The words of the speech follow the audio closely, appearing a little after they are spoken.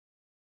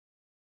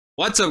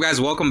What's up, guys?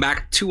 Welcome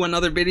back to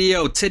another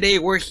video. Today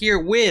we're here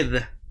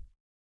with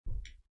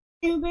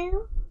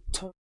BooBoo.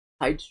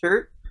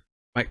 TonyTightShirt.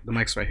 Mike. The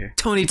mic's right here.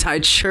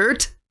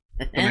 TonyTightShirt.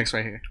 The mic's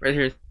right here. Right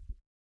here.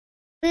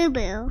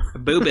 BooBoo.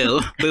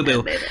 BooBoo.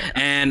 BooBoo.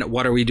 And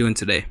what are we doing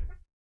today?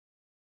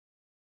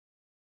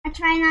 I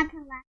try not to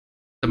laugh.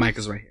 The mic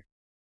is right here.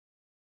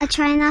 I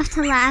try not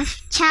to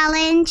laugh.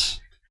 Challenge.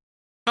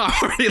 Oh,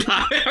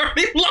 I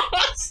already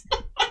lost.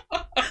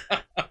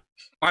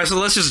 Alright, so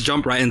let's just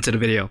jump right into the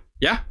video.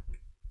 Yeah?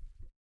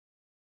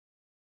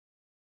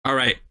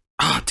 Alright.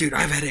 Oh, dude,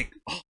 I have a headache.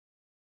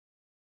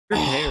 Your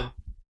hair.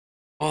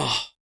 Oh.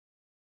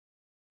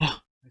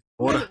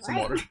 Water. Wait, Some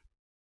what? water.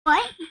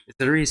 What? Is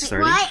it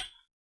restarting? Wait, what?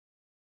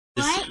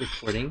 Is What? it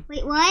recording?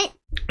 Wait, what?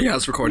 Yeah,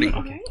 it's recording.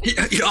 Okay.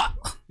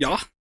 Yeah.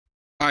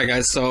 Alright,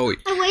 guys, so...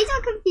 I'm way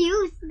so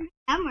confused with the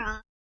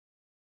camera.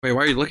 Wait,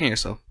 why are you looking at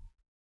yourself?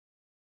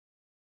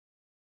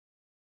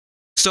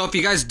 So if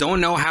you guys don't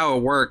know how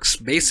it works,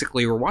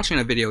 basically we're watching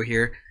a video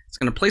here. It's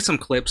going to play some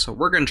clips. So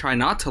we're going to try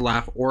not to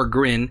laugh or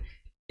grin.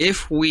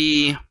 If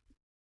we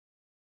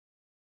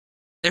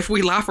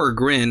laugh or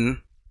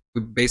grin,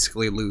 we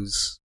basically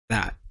lose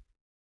that.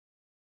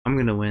 I'm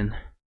gonna win.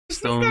 This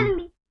is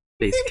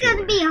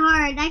gonna be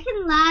hard. I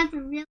can laugh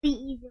really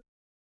easily.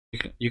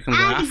 You can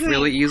And laugh grin.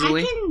 really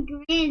easily? I can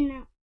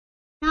grin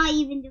not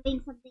even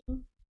doing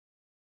something.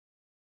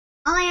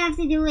 All I have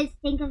to do is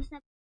think of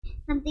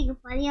something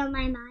funny on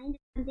my mind.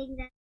 Something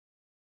that...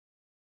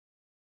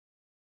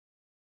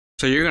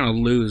 So you're going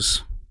to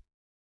lose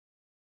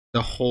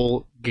the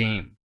whole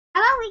game.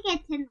 How about we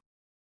get 10?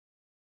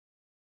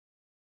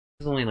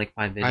 There's only like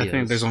 5 videos. I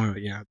think there's only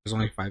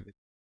 5 videos.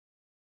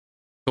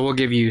 So we'll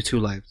give you 2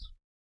 lives.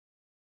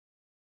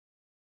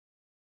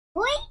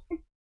 Wait.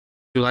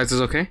 2 lives is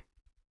okay?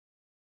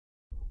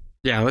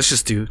 Yeah, let's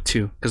just do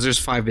 2, because there's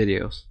 5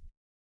 videos.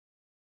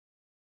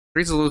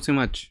 3's a little too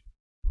much.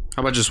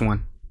 How about just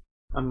 1?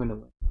 I'm gonna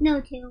win.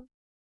 No, 2.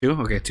 2?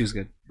 Okay, 2's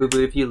good. But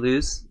if you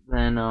lose,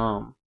 then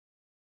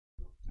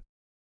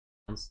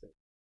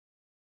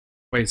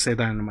Wait, say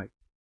that in the mic.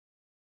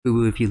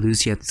 Boo-boo, if you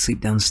lose, you have to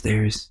sleep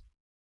downstairs.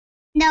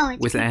 No,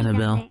 it's With gonna be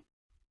Annabelle. different.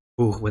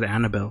 Ooh, with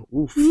Annabelle.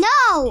 Oof.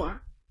 No!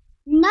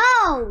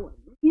 No!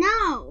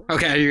 No!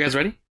 Okay, are you guys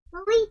ready?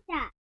 Delete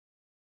that.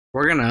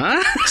 We're gonna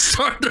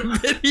start the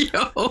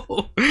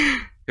video.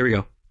 Here we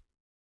go.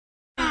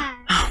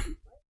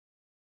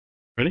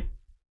 Ready?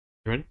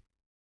 You ready?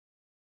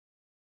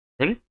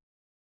 Ready?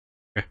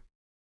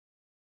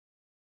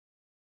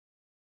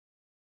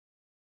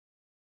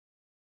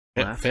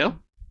 Okay. Fail?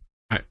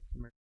 Alright.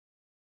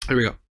 Here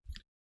we go.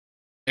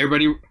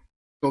 Everybody,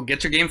 go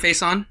get your game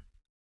face on.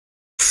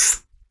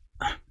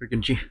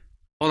 Freaking G.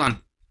 Hold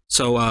on.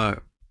 So,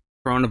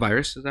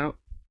 coronavirus is out.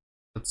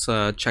 Let's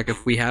check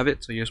if we have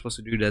it. So you're supposed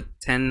to do the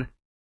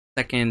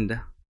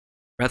 10-second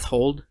breath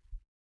hold.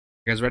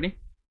 You guys ready?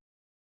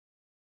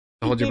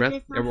 So hold your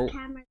breath.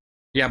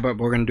 Yeah, but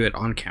we're gonna do it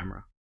on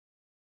camera.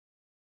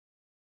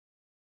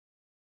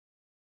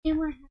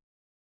 Well,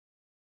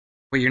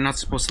 you're not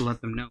supposed to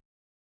let them know.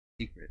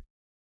 Secret.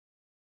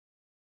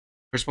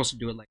 We're supposed to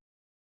do it like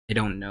they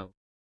don't know,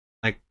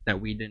 like that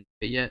we didn't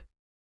do it yet.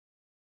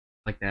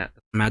 Like that.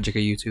 That's the magic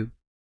of YouTube.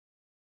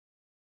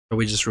 But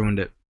we just ruined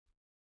it.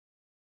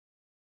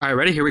 All right,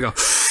 ready? Here we go.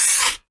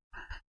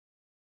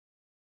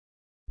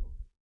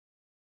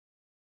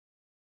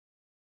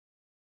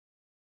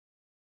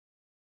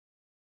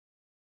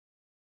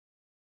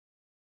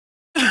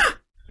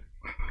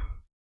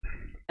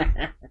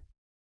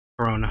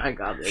 Corona. I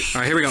got it.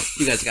 All right, here we go.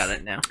 You guys got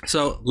it now.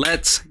 So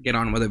let's get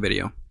on with the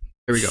video.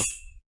 Here we go.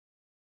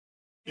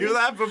 You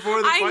laughed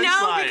before the punchline. I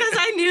know, because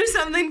I knew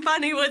something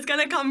funny was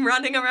gonna come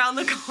running around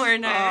the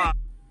corner.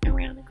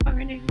 Around the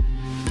corner.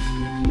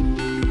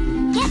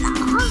 Get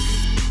off.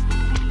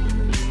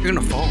 You're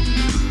gonna fall.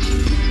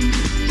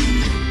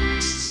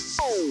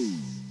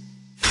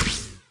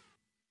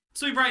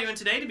 So we brought you in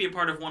today to be a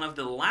part of one of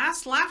the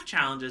last laugh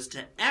challenges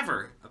to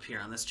ever appear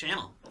on this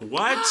channel.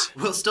 What?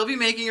 We'll still be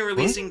making and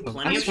releasing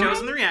plenty of That's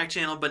shows in the React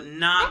channel, but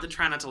not the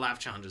Try Not to Laugh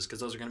challenges, because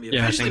those are going to be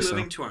Yeah, I eventually think so.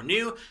 moving to our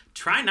new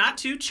Try Not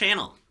To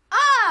channel. Oh,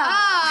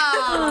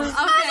 okay. I was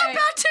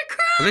about to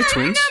cry. Are they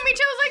twins? No, me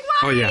too. I was like, why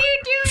Oh, yeah. are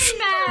you doing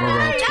that? We're all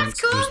That's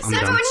twins. cool. I'm So done.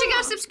 everyone should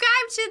go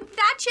subscribe to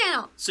that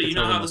channel. So you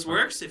know how this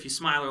works. If you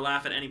smile or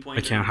laugh at any point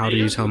I can't. How do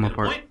you tell them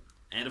apart?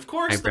 And of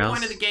course, the Eyebrows.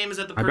 point of the game is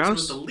that the person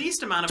Eyebrows? with the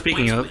least amount of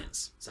Speaking points of.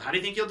 wins. So how do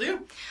you think you'll do?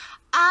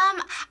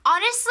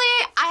 Honestly,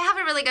 I have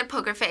a really good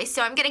poker face,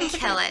 so I'm gonna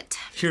kill it.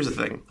 Here's the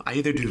thing. I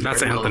either do That's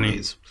very well on Anthony.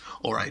 these,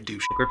 or I do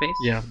Poker face?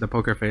 Yeah, the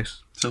poker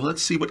face. So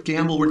let's see what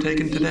gamble we're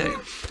taking today.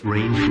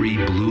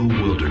 Rain-free blue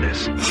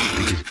wilderness.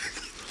 Because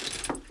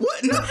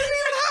What? Nothing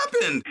even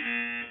happened!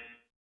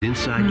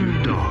 inside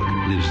your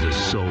dog lives the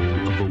soul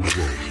of a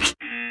wolf.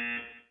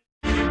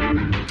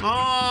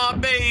 Aw,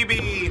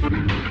 baby!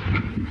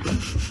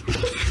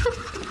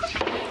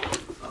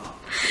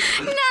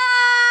 No!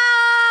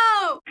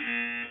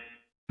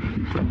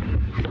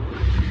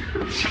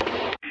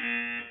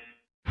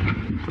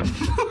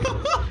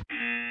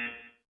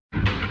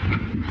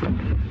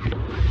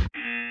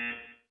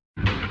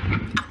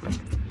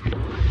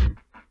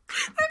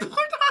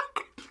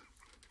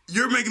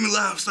 You're making me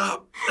laugh.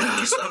 Stop.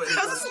 Stop it.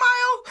 That's a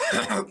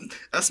smile.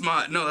 That's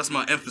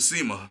my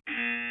emphysema.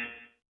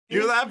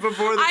 You laughed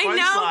before the I punchline.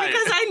 know,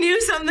 because I knew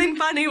something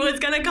funny was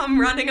gonna come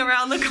running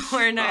around the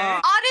corner.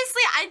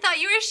 Honestly, I thought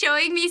you were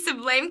showing me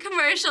some lame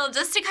commercial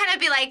just to kind of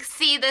be like,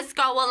 see, this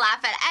girl will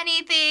laugh at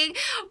anything,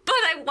 but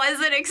I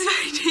wasn't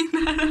expecting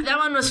that. That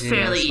one was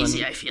fairly that's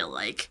easy, funny. I feel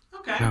like.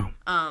 Okay. No,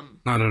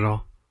 not at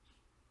all.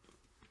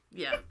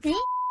 Yeah.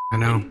 I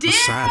know.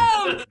 It's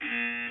sad.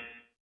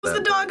 Was the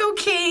dog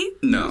okay?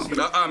 No.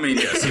 I mean,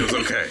 yes, he was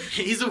okay.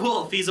 He's a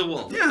wolf. He's a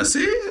wolf. Yeah,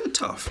 see?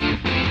 Tough.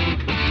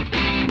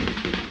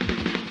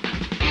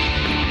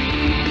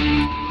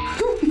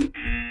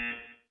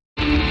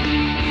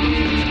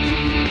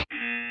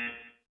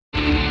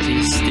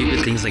 See,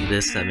 stupid things like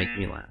this that make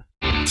me laugh.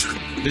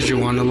 Did you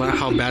want to laugh?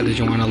 How bad did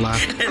you want to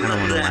laugh? I don't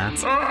want to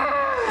laugh.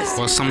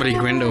 Well, somebody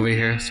grinned over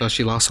here, so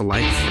she lost a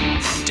life.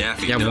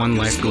 Daffy You have Duck one is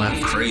life going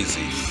left.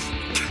 Crazy.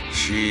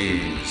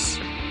 Jeez.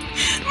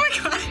 Oh my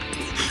god.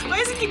 Why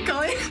does it keep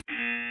going?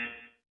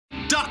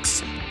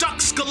 Ducks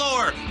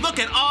galore. Look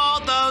at all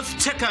those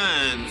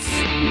chickens.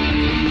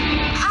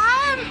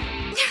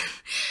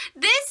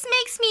 This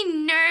makes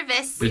me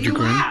nervous. Did you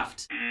grin?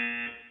 Laughed.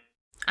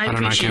 I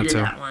don't know, I can't appreciated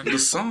tell. that one. The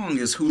song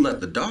is Who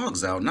Let the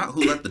Dogs Out, not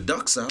Who Let the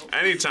Ducks Out.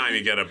 Anytime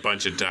you get a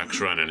bunch of ducks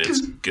running,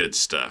 it's good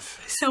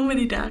stuff. So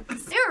many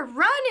ducks. They're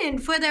running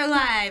for their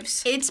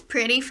lives. It's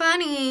pretty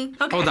funny.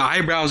 Okay. Oh, the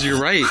eyebrows.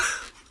 You're right.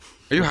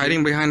 Are you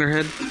hiding behind her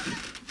head?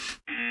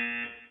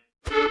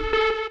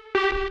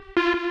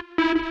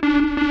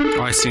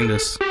 Oh, I seen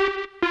this.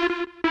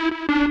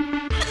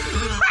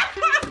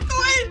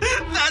 Wait,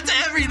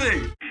 that's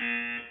everything.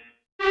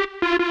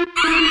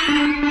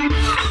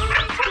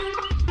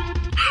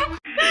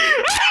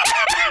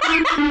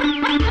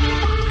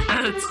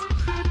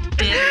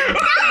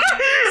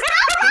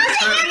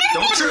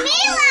 Don't trip.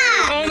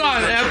 Hold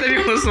on, Anthony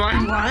was like,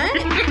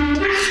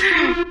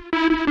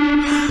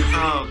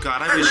 Oh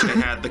god, I wish I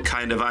had the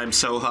kind of I'm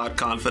so hot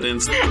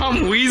confidence.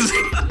 I'm wheezing.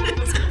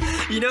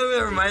 You know what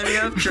it reminded me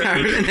of?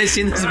 And I've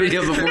seen this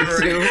video before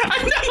too.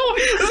 I know.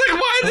 It's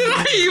like, why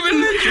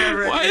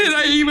did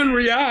I even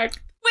react?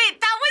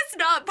 Wait, that was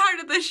not part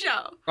of the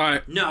show. All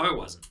right, No, it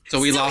wasn't. so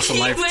we lost a He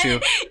life went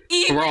too.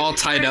 even We're all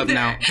tied up further.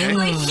 now. Okay?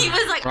 Like, he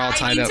was like, We're all I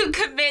tied need up. to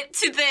commit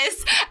to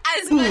this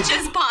as much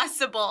as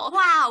possible.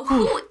 Wow,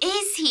 who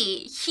is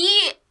he?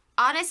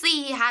 Honestly,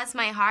 he has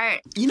my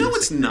heart. You know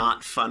what's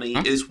not funny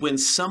is when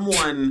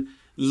someone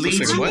leads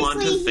like, you what? on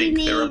to Honestly, think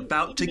he they're made-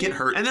 about to get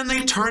hurt, and then they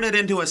turn it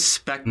into a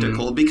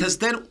spectacle because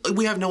then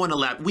we have no one to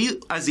laugh.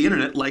 We, as the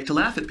internet, like to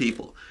laugh at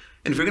people.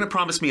 And if you're going to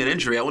promise me an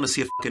injury, I want to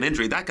see a fucking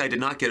injury. That guy did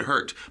not get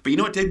hurt. But you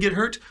know what did get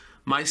hurt?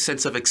 My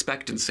sense of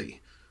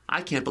expectancy.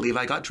 I can't believe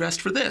I got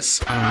dressed for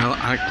this. I don't know.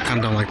 I kind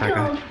of don't like that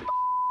guy.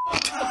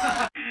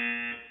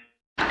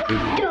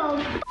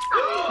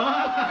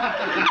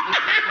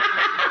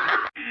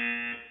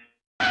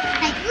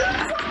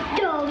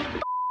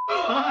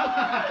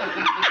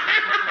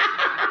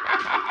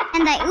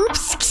 And I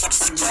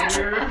oops.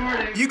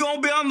 You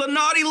gonna be on the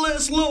naughty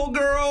list, little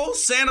girl.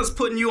 Santa's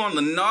putting you on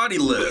the naughty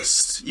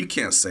list. You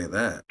can't say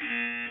that.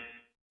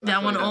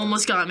 That one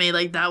almost got me.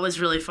 Like, that was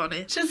really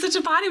funny. She has such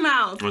a potty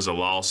mouth. It was a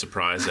lol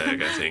surprise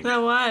egg, I think.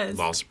 That was.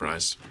 Lol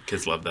surprise.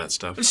 Kids love that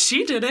stuff.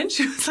 She didn't.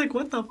 She was like,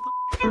 what the f?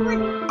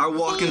 I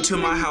walk into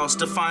my house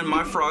to find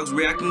my frogs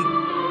reacting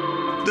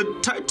the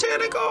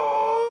Titanic.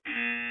 Oh.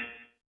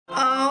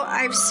 Oh,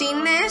 I've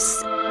seen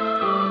this.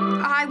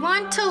 I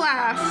want to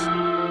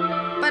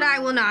laugh, but I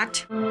will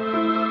not.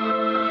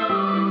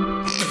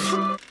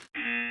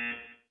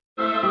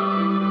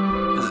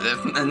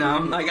 No,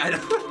 like I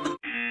don't.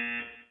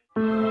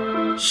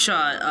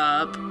 Shut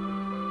up.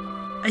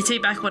 I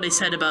take back what I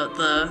said about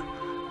the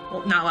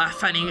not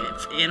finding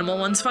animal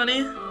ones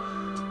funny.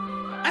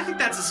 I think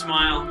that's a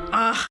smile.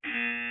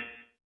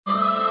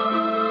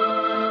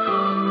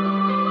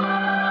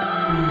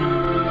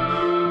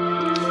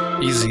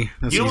 Easy.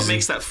 That's You know what easy.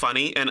 makes that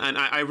funny? And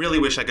I really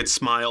wish I could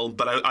smile,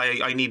 but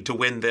I need to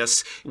win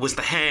this. Was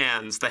the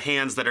hands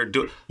that are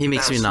doing. He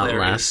makes me not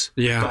laugh.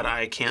 Yeah. But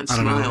I can't I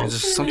don't smile. know.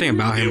 There's just something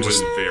about him It was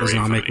just very does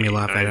not make me funny.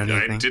 laugh at I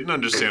anything. didn't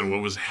understand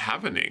what was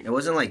happening. It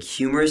wasn't like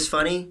humorous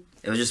funny.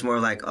 It was just more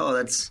like, oh,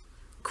 that's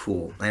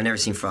cool. I've never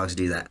seen frogs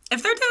do that.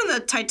 If they're doing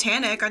the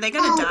Titanic, are they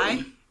gonna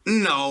die?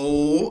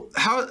 No.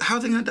 How are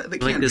they gonna die? They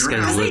Like can't this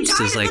drown. guy's lips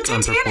is like Yeah,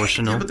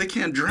 unproportional. but they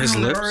can't drown. His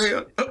They're lips?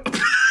 already-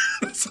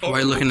 Why are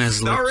you looking at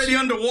his They're lips? already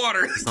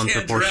underwater. It's They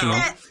can't unproportional.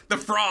 drown. The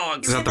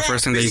frogs. Is that the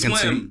first thing that They you can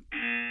swim.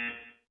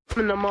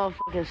 In the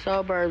motherfucking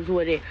suburbs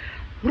with it.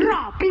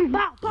 Rah, bing,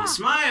 bow, You bow.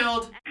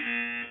 smiled.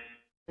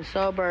 The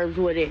suburbs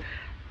with it.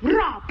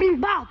 Rah, bing,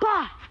 bow,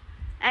 bow.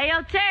 Hey,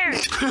 yo, Terry.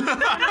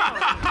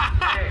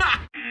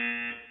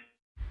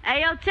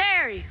 Hey, yo,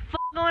 Terry.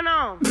 Fuck going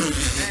on?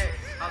 Hey,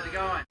 how's it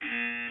going?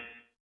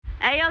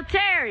 Hey, yo,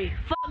 Terry.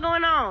 Fuck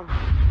going on?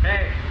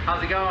 Hey,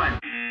 how's it going?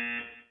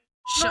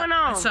 Going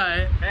on?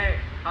 Sorry. Hey,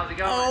 how's it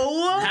going?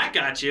 Oh, That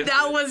got you.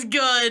 that was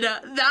good.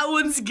 That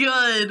one's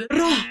good.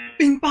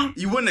 Bing bong.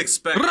 You wouldn't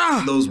expect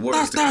those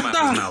words to come out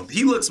of his mouth.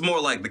 He looks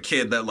more like the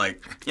kid that,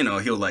 like, you know,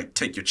 he'll like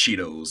take your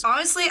Cheetos.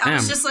 Honestly, I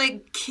was just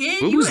like,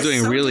 kid, BooBoo's you are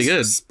doing so really good.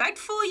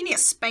 disrespectful. You need a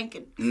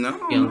spanking.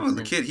 No,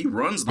 the kid, he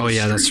runs those Oh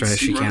yeah, that's streets. right.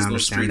 She He can't runs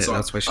those understand it. streets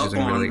That's why she's up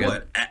doing really on,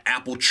 good. what,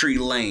 Apple Tree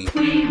Lane.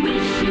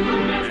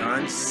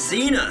 John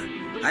Cena.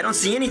 I don't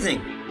see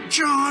anything.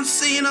 John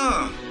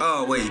Cena.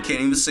 Oh wait, you can't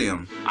even see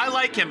him. I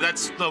like him.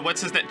 That's the what's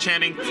his that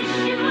chanting?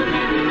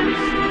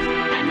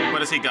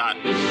 What has he got?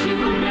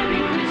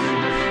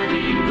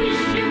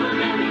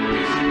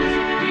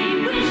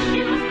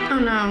 Oh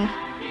no.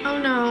 Oh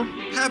no.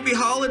 Happy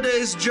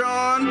holidays,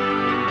 John.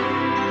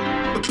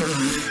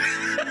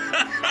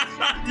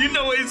 You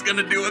know what he's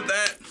gonna do with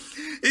that?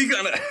 He's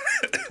gonna.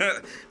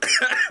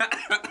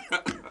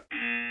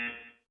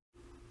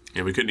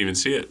 Yeah, we couldn't even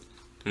see it.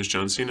 It was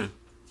John Cena.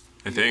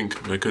 I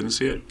think. I couldn't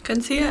see it.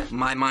 Couldn't see it.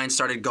 My mind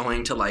started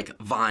going to like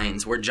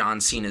vines where John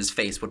Cena's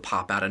face would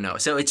pop out of nowhere.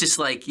 So it's just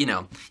like, you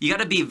know, you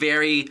gotta be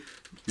very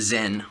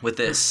zen with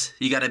this.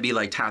 You gotta be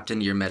like tapped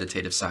into your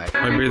meditative side.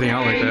 Why breathing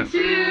out like that?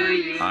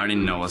 I already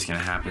know what's gonna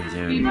happen,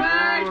 dude.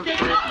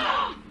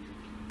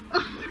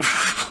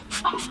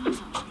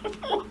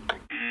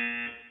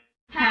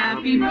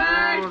 Happy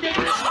birthday!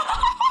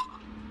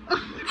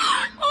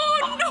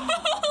 Oh no!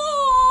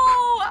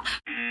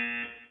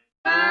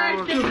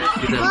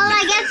 Well,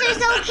 I guess there's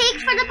no cake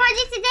for the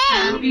party today.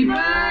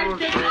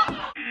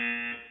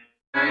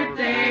 Happy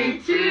birthday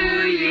to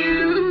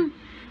you.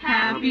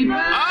 Happy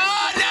birthday.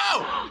 Oh no!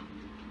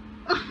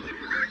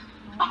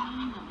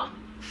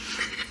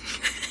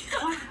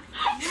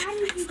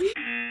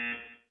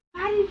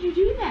 How did you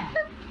do that?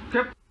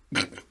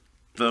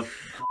 The.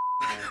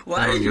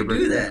 Why did you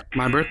do that?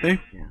 My birthday?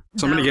 Yeah.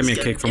 Somebody give me a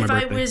cake for my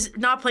birthday. If I was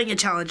not playing a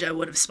challenge, I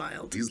would have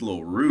smiled. He's a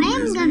little rude.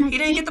 He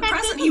didn't get the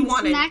present he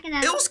wanted.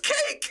 It was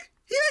cake.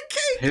 He had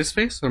cake. His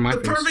face or my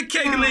face? Perfect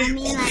cake.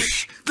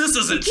 This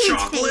isn't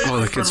chocolate. Oh,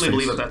 the I kid's firmly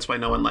believe face. that that's why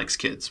no one likes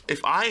kids.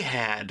 If I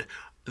had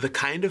the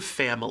kind of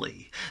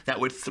family that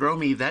would throw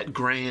me that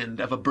grand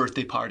of a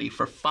birthday party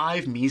for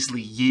 5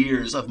 measly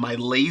years of my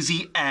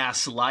lazy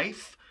ass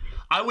life,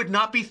 I would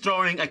not be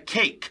throwing a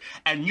cake.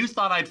 And you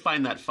thought I'd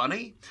find that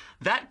funny?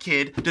 That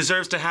kid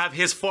deserves to have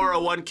his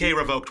 401k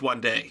revoked one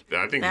day.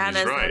 I think That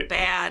he's is right. a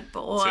bad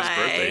boy. It's his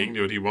birthday. He can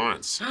do what he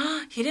wants.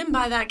 He didn't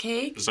buy that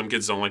cake. Some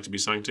kids don't like to be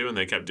sung to, and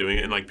they kept doing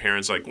it. And like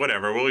parents, like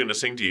whatever, we're gonna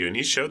sing to you, and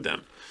he showed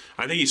them.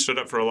 I think he stood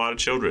up for a lot of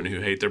children who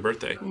hate their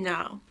birthday.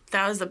 No,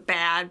 that was a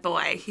bad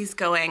boy. He's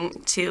going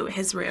to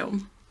his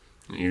room.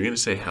 You're gonna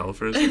say hell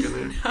for a second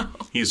there? No.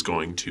 He's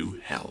going to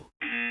hell.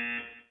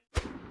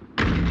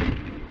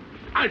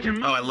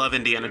 Oh, I love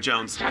Indiana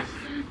Jones.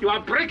 You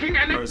are breaking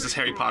an... Or is this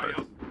Harry Potter?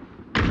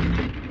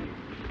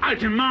 I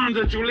demand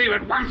that you leave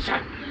at once.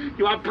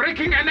 You are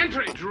breaking an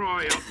entry.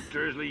 Dry up,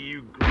 Dursley,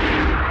 you...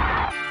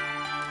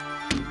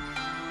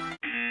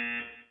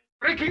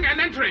 Breaking an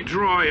entry.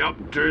 Dry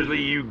up,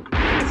 Dursley, you...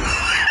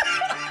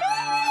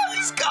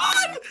 He's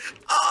gone.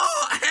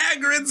 Oh,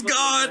 Hagrid's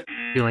gone.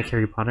 You like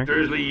Harry Potter?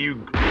 Dursley, you...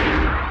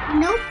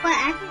 Nope, but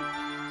I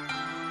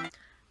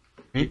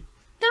Me?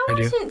 That I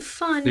do. wasn't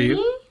funny. Do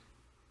you?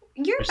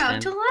 You're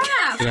about to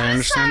laugh. Did I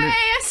understand it?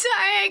 I'm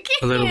sorry, I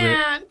can't. A little bit.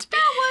 That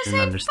Didn't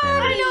wasn't understand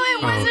funny. it. No, it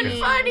Oh, wasn't okay.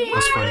 funny.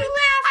 That's Why fine. did you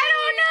laugh? I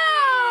don't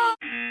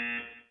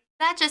know.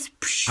 That just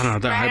I don't know,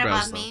 that right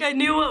eyebrows, above me. I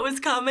knew what was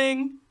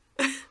coming.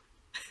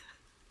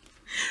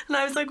 And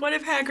I was like, what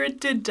if Hagrid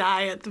did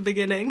die at the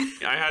beginning?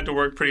 I had to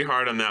work pretty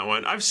hard on that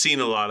one. I've seen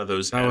a lot of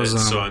those That was,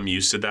 edits, so I'm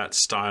used to that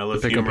style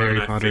of pick up humor, and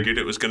Harry I Potter figured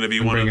it was going to be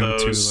and one of bring him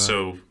to, those.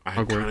 So I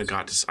kind Hogwarts. of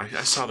got to.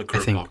 I saw the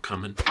curveball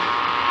coming.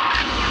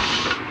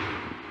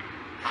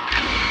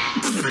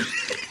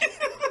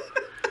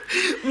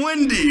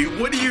 Wendy,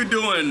 what are you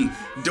doing?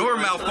 Door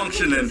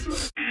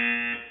malfunctioning.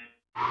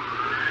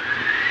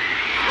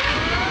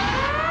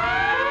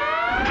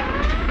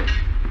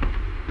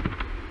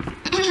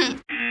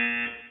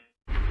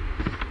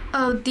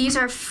 Oh, these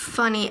are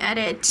funny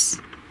edits.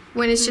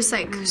 When it's just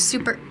like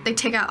super, they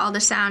take out all the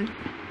sound.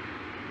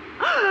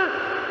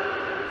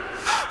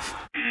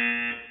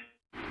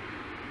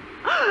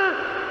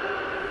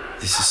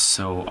 This is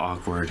so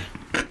awkward.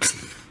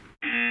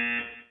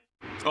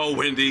 Oh,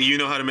 Wendy, you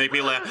know how to make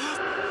me laugh.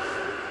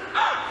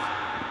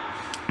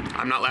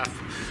 I'm not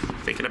laughing.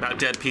 Thinking about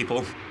dead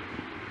people.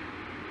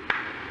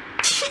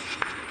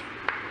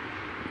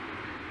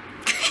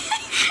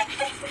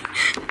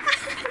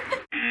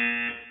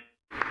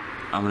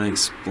 I'm gonna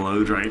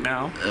explode right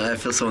now. I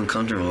feel so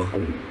uncomfortable.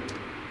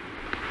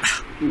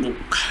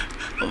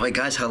 Oh my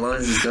gosh, how long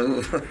is this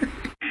going for?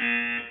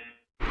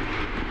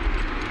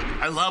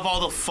 I love all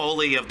the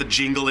foley of the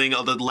jingling,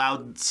 all the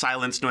loud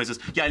silence noises.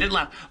 Yeah, I didn't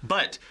laugh,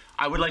 but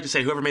I would like to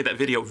say whoever made that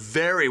video,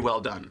 very well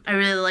done. I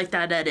really like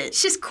that edit.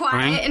 It's just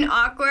quiet and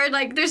awkward.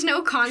 Like there's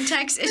no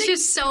context. It's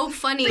just so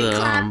funny. The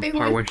Clapping.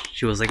 part where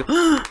she was like,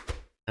 I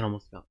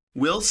almost fell.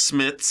 Will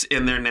Smiths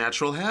in their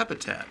natural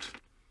habitat.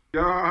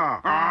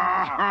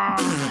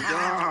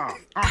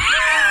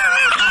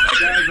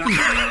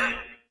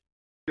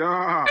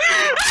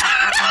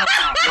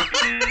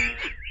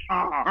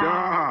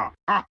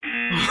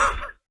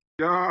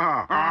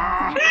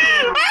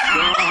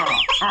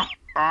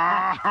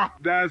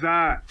 That's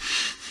hot.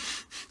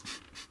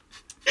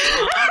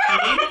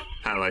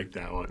 I like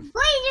that one. Wait,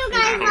 you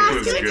guys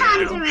lost 2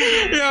 times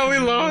already. Yeah, we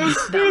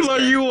lost.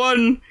 You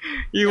won.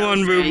 You won,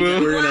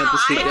 BooBoo. We're gonna have to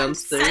sleep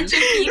downstairs. Such a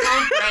evil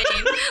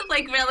brain.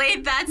 Like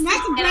really, that's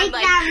Let's and break I'm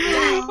like,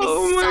 that rule.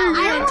 Oh my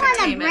I want to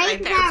entertainment break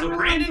right there. that So rule.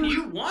 Brandon,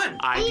 you won.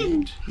 I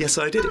did. Yes,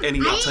 I did.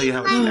 And I'll tell you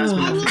how it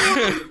was.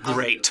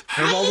 Great.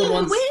 Of all the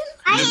ones.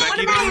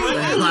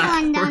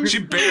 She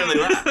barely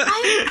laughed.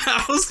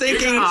 I was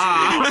thinking,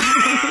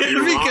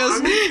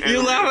 because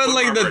you laugh at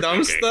like the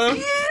dumb stuff.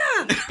 Yeah.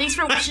 Thanks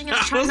for watching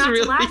us try was not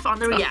really to laugh on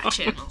the React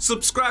channel.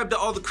 Subscribe to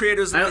all the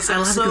creators of I this laugh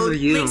because episode. of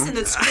you. Links in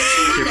the description.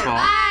 It's your fault.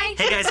 Bye.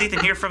 Hey guys, Ethan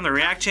here from the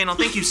React channel.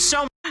 Thank you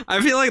so much.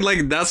 I feel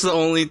like that's the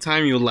only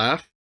time you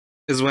laugh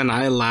is when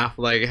I laugh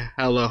like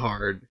hella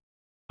hard.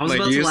 I was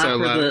Like, about you to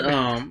laugh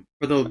start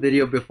for the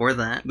video before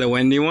that. The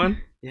Wendy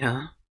one?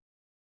 Yeah.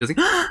 Just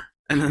like,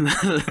 and then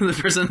the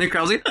person in the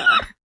crowd was like,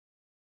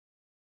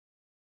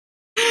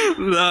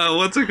 The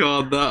what's it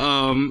called?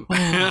 The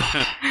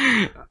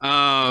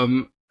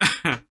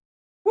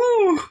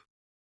woo,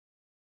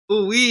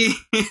 ooh-wee.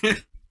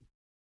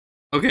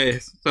 Okay,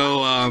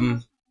 so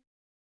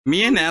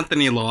me and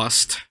Anthony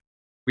lost.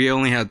 We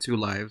only had 2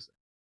 lives.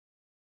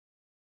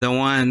 The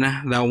one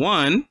that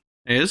won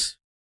is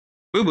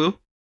BooBoo.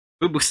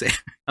 BooBoo, say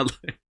hello.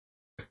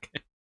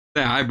 Okay,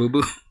 say hi,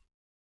 BooBoo.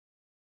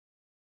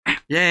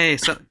 Yay!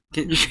 So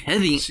you're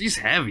heavy. She's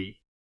heavy.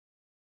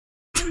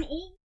 I'm 8.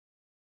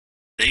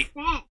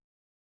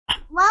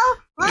 Well,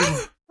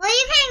 you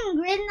can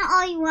grin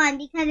all you want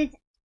because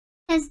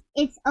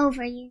it's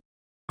over you.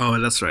 Oh,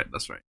 that's right.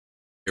 That's right.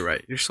 You're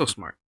right. You're so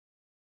smart.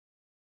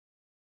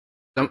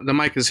 The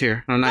mic is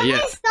here. No, not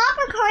yet. Stop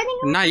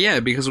recording. Not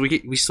yet, because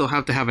we still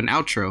have to have an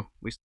outro.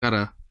 We still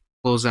gotta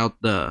close out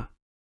the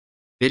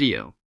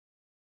video.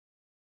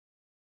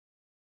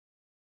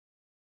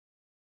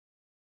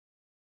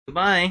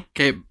 Goodbye.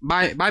 Okay,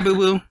 bye,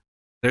 BooBoo.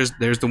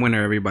 There's the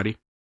winner, everybody.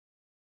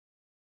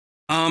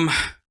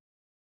 I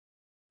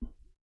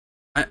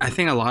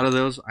think a lot of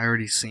those I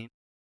already seen,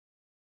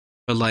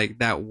 but like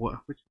that which one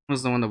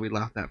was the one that we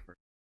laughed at first?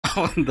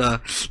 Oh, the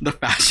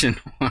fashion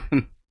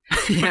one.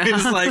 Yeah,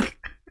 it's like.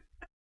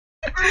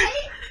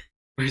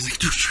 Where he's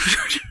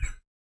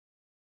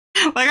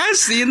like I've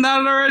seen that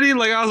already.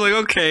 Like I was like,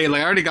 okay,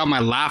 like I already got my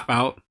laugh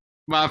out,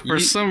 but for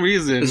some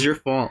reason it's your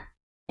fault.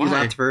 You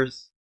laughed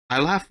first. I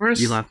laughed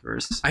first. You laughed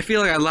first. I feel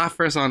like I laughed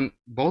first on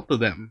both of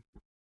them.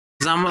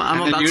 Cause I'm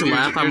about to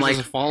laugh. I'm like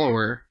a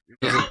follower.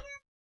 Yeah.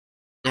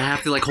 I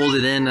have to like hold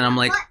it in, and I'm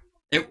like,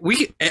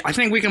 I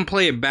think we can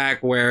play it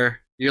back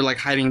where you're like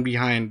hiding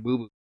behind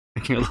BooBoo,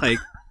 and you're like.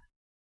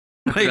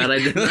 Like, I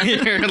did that.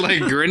 You're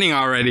like grinning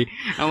already.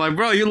 I'm like,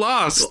 bro, you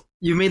lost. Well,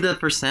 you made the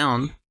first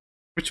sound.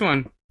 Which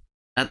one?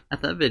 At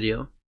that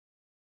video.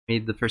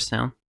 Made the first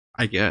sound.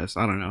 I guess.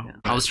 I don't know. Yeah,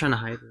 I was trying to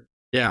hide it.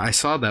 Yeah, I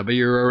saw that, but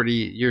you're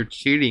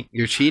cheating.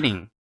 You're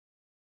cheating.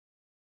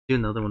 Do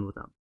another one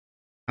without.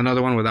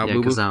 Another one without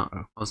BooBoo? Because I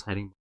was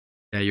hiding.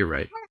 Yeah, you're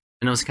right.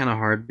 And it was kind of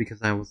hard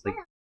because I was like.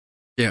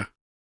 Yeah.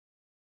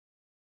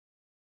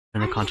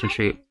 Trying to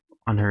concentrate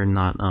on her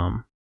not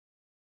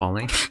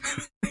falling.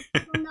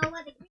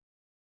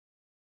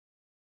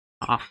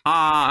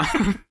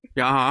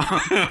 Yeah.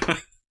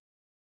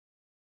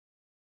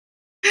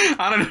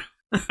 I don't know.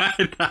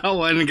 That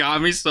one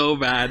got me so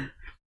bad.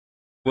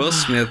 Will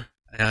Smith,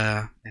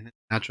 in its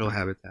natural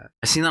habitat.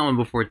 I've seen that one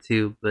before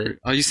too, but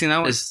oh, you seen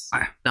that one?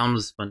 That one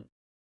was funny.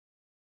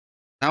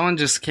 That one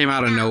just came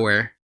out of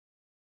nowhere.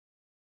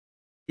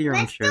 You're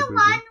Let's do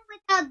one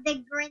without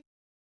the grin.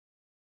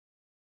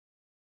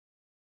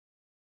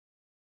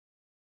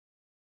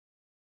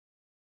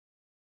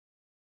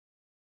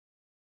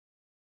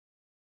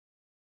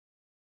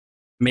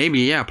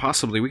 Maybe, yeah,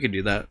 possibly we could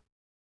do that.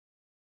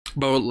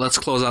 But let's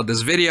close out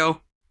this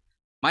video.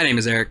 My name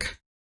is Eric.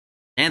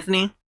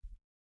 Anthony.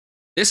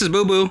 This is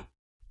BooBoo.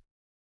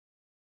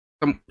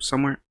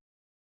 Somewhere.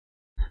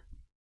 I'm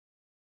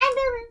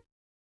BooBoo.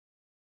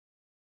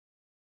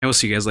 And we'll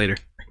see you guys later.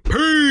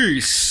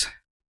 Peace!